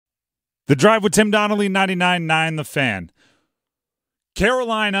The Drive with Tim Donnelly, 99.9 The Fan.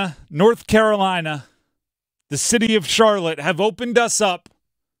 Carolina, North Carolina, the city of Charlotte have opened us up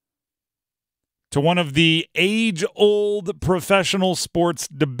to one of the age-old professional sports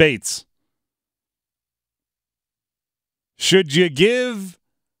debates. Should you give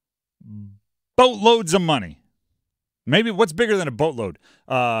boatloads of money? Maybe what's bigger than a boatload?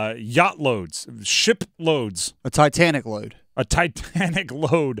 Yacht loads, ship loads. A Titanic load. A Titanic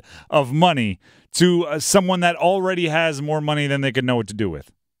load of money to someone that already has more money than they could know what to do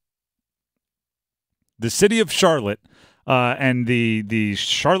with. The city of Charlotte and the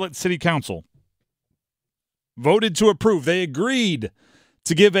Charlotte City Council voted to approve. They agreed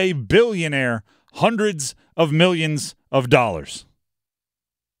to give a billionaire hundreds of millions of dollars.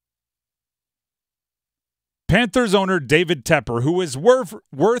 Panthers owner David Tepper, who is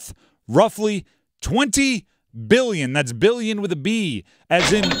worth roughly $20 billion, that's billion with a B,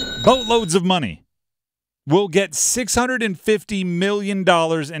 as in boatloads of money, will get $650 million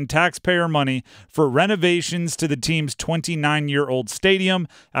in taxpayer money for renovations to the team's 29-year-old stadium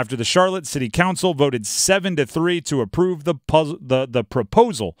after the Charlotte City Council voted 7-3 to approve the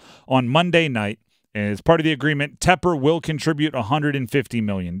proposal on Monday night. As part of the agreement, Tepper will contribute $150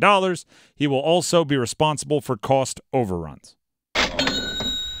 million. He will also be responsible for cost overruns.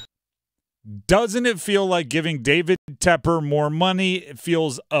 Doesn't it feel like giving David Tepper more money? It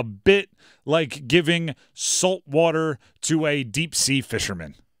feels a bit like giving salt water to a deep-sea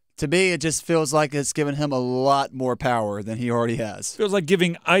fisherman. To me, it just feels like it's given him a lot more power than he already has. Feels like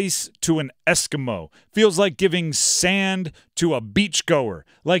giving ice to an Eskimo. Feels like giving sand to a beachgoer.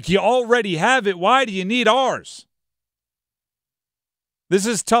 Like you already have it. Why do you need ours? This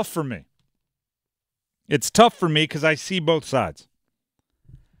is tough for me. It's tough for me because I see both sides.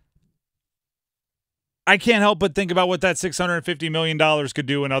 I can't help but think about what that $650 million could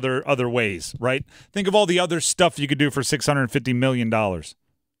do in other ways, right? Think of all the other stuff you could do for $650 million.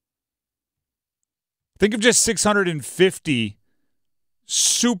 Think of just 650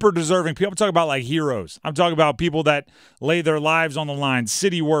 super deserving people. I'm talking about like heroes. I'm talking about people that lay their lives on the line,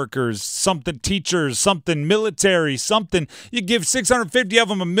 city workers, something teachers, something military, something. You give 650 of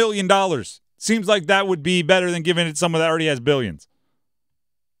them $1 million. Seems like that would be better than giving it someone that already has billions.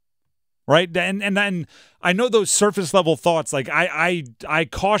 Right? And I know those surface level thoughts, like I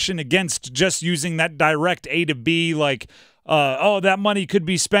caution against just using that direct A to B, like, that money could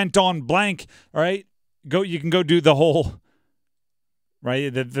be spent on blank, right? You can go do the whole,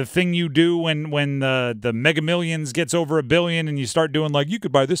 right? The thing you do when the Mega Millions gets over $1 billion and you start doing like, you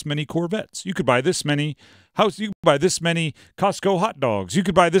could buy this many Corvettes, you could buy this many houses, you could buy this many Costco hot dogs, you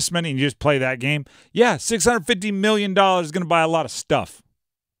could buy this many, and you just play that game. Yeah, $650 million is going to buy a lot of stuff.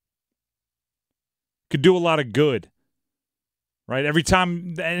 Could do a lot of good, right? Every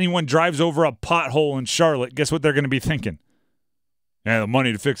time anyone drives over a pothole in Charlotte, guess what they're going to be thinking? Yeah, the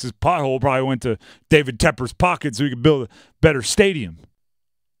money to fix this pothole probably went to David Tepper's pocket so he could build a better stadium.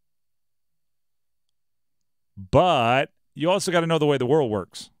 But you also got to know the way the world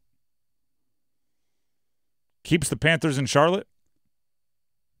works. Keeps the Panthers in Charlotte?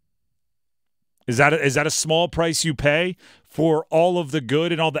 Is that a small price you pay for all of the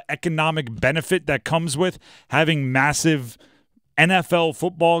good and all the economic benefit that comes with having massive NFL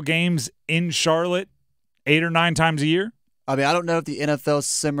football games in Charlotte 8 or 9 times a year? I mean, I don't know if the NFL is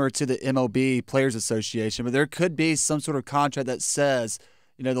similar to the MLB Players Association, but there could be some sort of contract that says,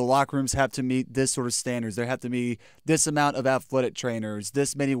 the locker rooms have to meet this sort of standards. There have to be this amount of athletic trainers,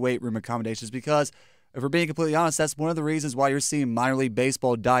 this many weight room accommodations, because if we're being completely honest, that's one of the reasons why you're seeing minor league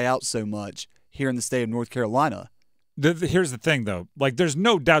baseball die out so much here in the state of North Carolina. Here's the thing, though. Like, there's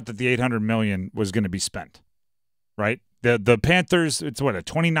no doubt that the $800 million was going to be spent, right? The Panthers, it's what, a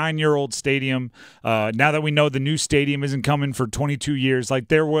 29-year-old stadium. Now that we know the new stadium isn't coming for 22 years, like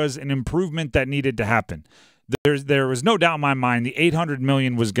there was an improvement that needed to happen. There was no doubt in my mind the $800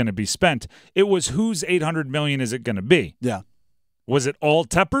 million was going to be spent. It was whose $800 million is it going to be? Yeah. Was it all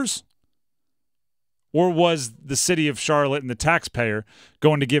Tepper's? Or was the city of Charlotte and the taxpayer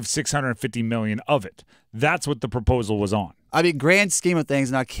going to give $650 million of it? That's what the proposal was on. I mean, grand scheme of things,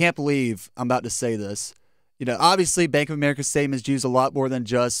 and I can't believe I'm about to say this. Obviously, Bank of America Stadium is used a lot more than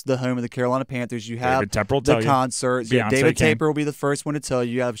just the home of the Carolina Panthers. You have the concerts. David Tepper will be the first one to tell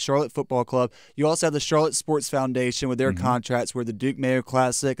you. You have Charlotte Football Club. You also have the Charlotte Sports Foundation with their contracts where the Duke Mayo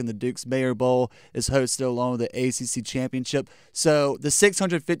Classic and the Duke's Mayo Bowl is hosted along with the ACC Championship. So the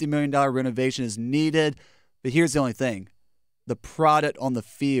 $650 million renovation is needed. But here's the only thing. The product on the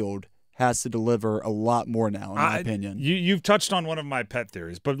field has to deliver a lot more now, in my opinion. You've touched on one of my pet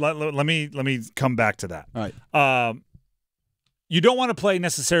theories, but let me come back to that. All right. you don't want to play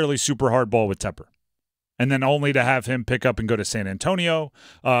necessarily super hardball with Tepper, and then only to have him pick up and go to San Antonio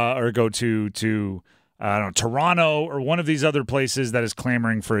or go to I don't know, Toronto or one of these other places that is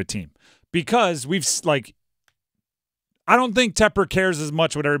clamoring for a team. Because I don't think Tepper cares as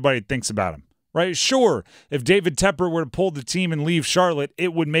much what everybody thinks about him, right? Sure, if David Tepper were to pull the team and leave Charlotte,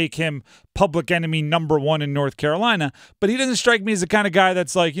 it would make him public enemy number one in North Carolina, but he doesn't strike me as the kind of guy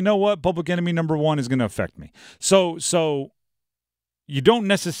that's like, you know what, public enemy number one is going to affect me. So you don't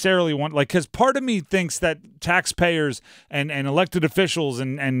necessarily want, because part of me thinks that taxpayers and elected officials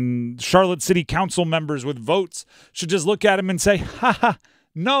and Charlotte City Council members with votes should just look at him and say, ha,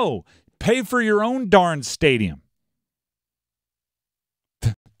 no, pay for your own darn stadium.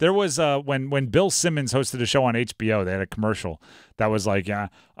 There was when Bill Simmons hosted a show on HBO, they had a commercial that was like,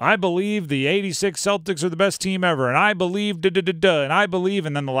 I believe the 86 Celtics are the best team ever, and I believe and I believe,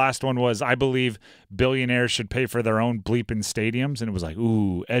 and then the last one was, I believe billionaires should pay for their own bleeping stadiums, and it was like,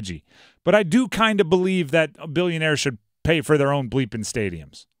 ooh, edgy. But I do kind of believe that billionaires should pay for their own bleeping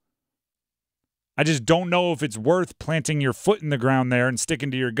stadiums. I just don't know if it's worth planting your foot in the ground there and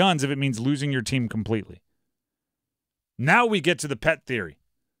sticking to your guns if it means losing your team completely. Now we get to the pet theory.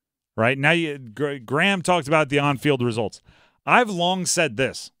 Right? Now, Graham talked about the on-field results. I've long said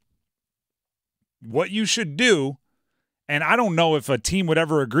this. What you should do, and I don't know if a team would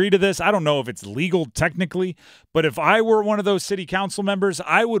ever agree to this. I don't know if it's legal technically, but if I were one of those city council members,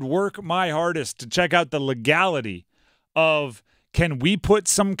 I would work my hardest to check out the legality of, can we put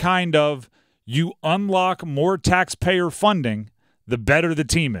some kind of, you unlock more taxpayer funding, the better the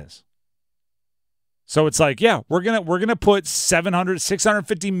team is. So it's like, yeah, we're gonna put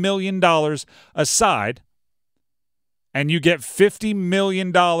 $650 million aside, and you get $50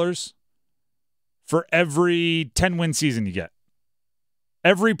 million for every 10-win season you get.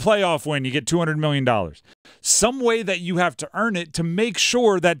 Every playoff win, you get $200 million. Some way that you have to earn it to make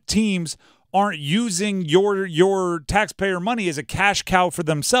sure that teams aren't using your taxpayer money as a cash cow for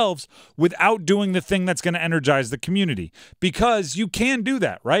themselves without doing the thing that's going to energize the community. Because you can do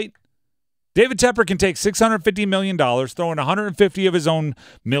that, right? David Tepper can take $650 million, throw in $150 of his own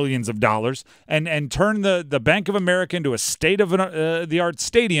millions of dollars, and turn the Bank of America into a state-of-the-art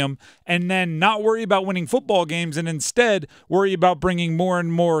stadium, and then not worry about winning football games, and instead worry about bringing more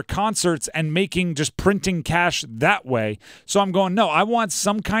and more concerts and just printing cash that way. So I'm going, no, I want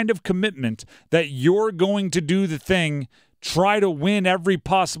some kind of commitment that you're going to do the thing, try to win every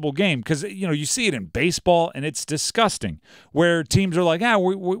possible game, because you see it in baseball and it's disgusting where teams are like,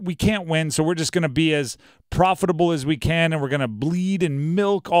 we can't win, so we're just going to be as profitable as we can, and we're going to bleed and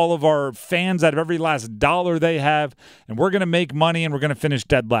milk all of our fans out of every last dollar they have, and we're going to make money, and we're going to finish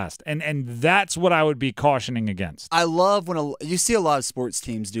dead last. And that's what I would be cautioning against. I love when you see a lot of sports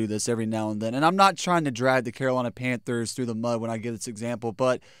teams do this every now and then, and I'm not trying to drag the Carolina Panthers through the mud when I give this example,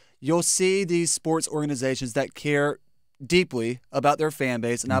 but you'll see these sports organizations that care deeply about their fan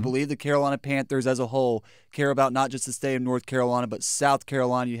base, and I believe the Carolina Panthers as a whole care about not just the state of North Carolina, but South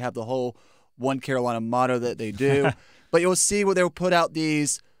Carolina. You have the whole One Carolina motto that they do. But you'll see where they'll put out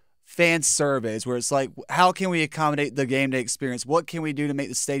these fan surveys where it's like, how can we accommodate the game day experience? What can we do to make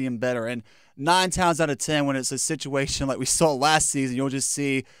the stadium better? And 9 times out of 10, when it's a situation like we saw last season, you'll just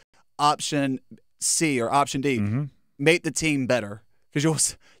see option C or option D, make the team better.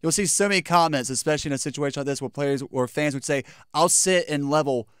 Because you'll see so many comments, especially in a situation like this, where players or fans would say, I'll sit in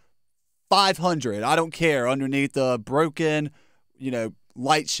level 500, I don't care, underneath a broken,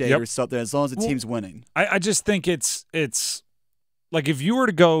 light shade or something, as long as the team's winning. I just think it's like, if you were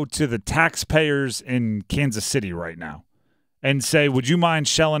to go to the taxpayers in Kansas City right now and say, would you mind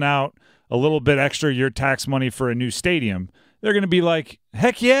shelling out a little bit extra of your tax money for a new stadium? They're going to be like,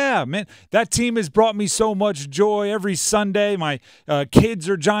 heck yeah, man. That team has brought me so much joy every Sunday. My kids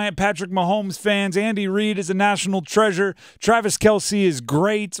are giant Patrick Mahomes fans. Andy Reid is a national treasure. Travis Kelce is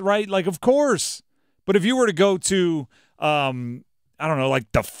great, right? Like, of course. But if you were to go to, I don't know,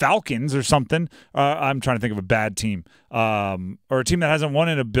 like the Falcons or something, I'm trying to think of a bad team, or a team that hasn't won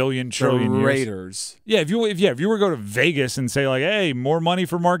in a billion trillion years. Raiders. Yeah, if you were to go to Vegas and say like, hey, more money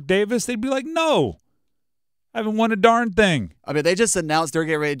for Mark Davis, they'd be like, no. I haven't won a darn thing. I mean, they just announced they're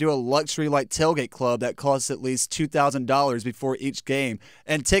getting ready to do a luxury tailgate club that costs at least $2,000 before each game,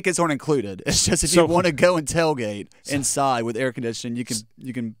 and tickets aren't included. It's just if you want to go and tailgate inside with air conditioning,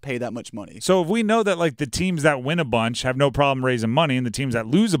 you can pay that much money. So if we know that the teams that win a bunch have no problem raising money, and the teams that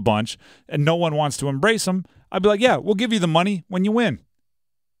lose a bunch and no one wants to embrace them, I'd be like, yeah, we'll give you the money when you win.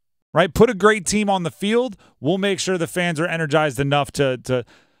 Right? Put a great team on the field. We'll make sure the fans are energized enough to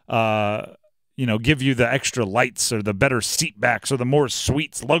give you the extra lights or the better seat backs or the more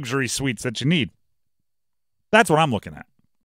suites, luxury suites that you need. That's what I'm looking at.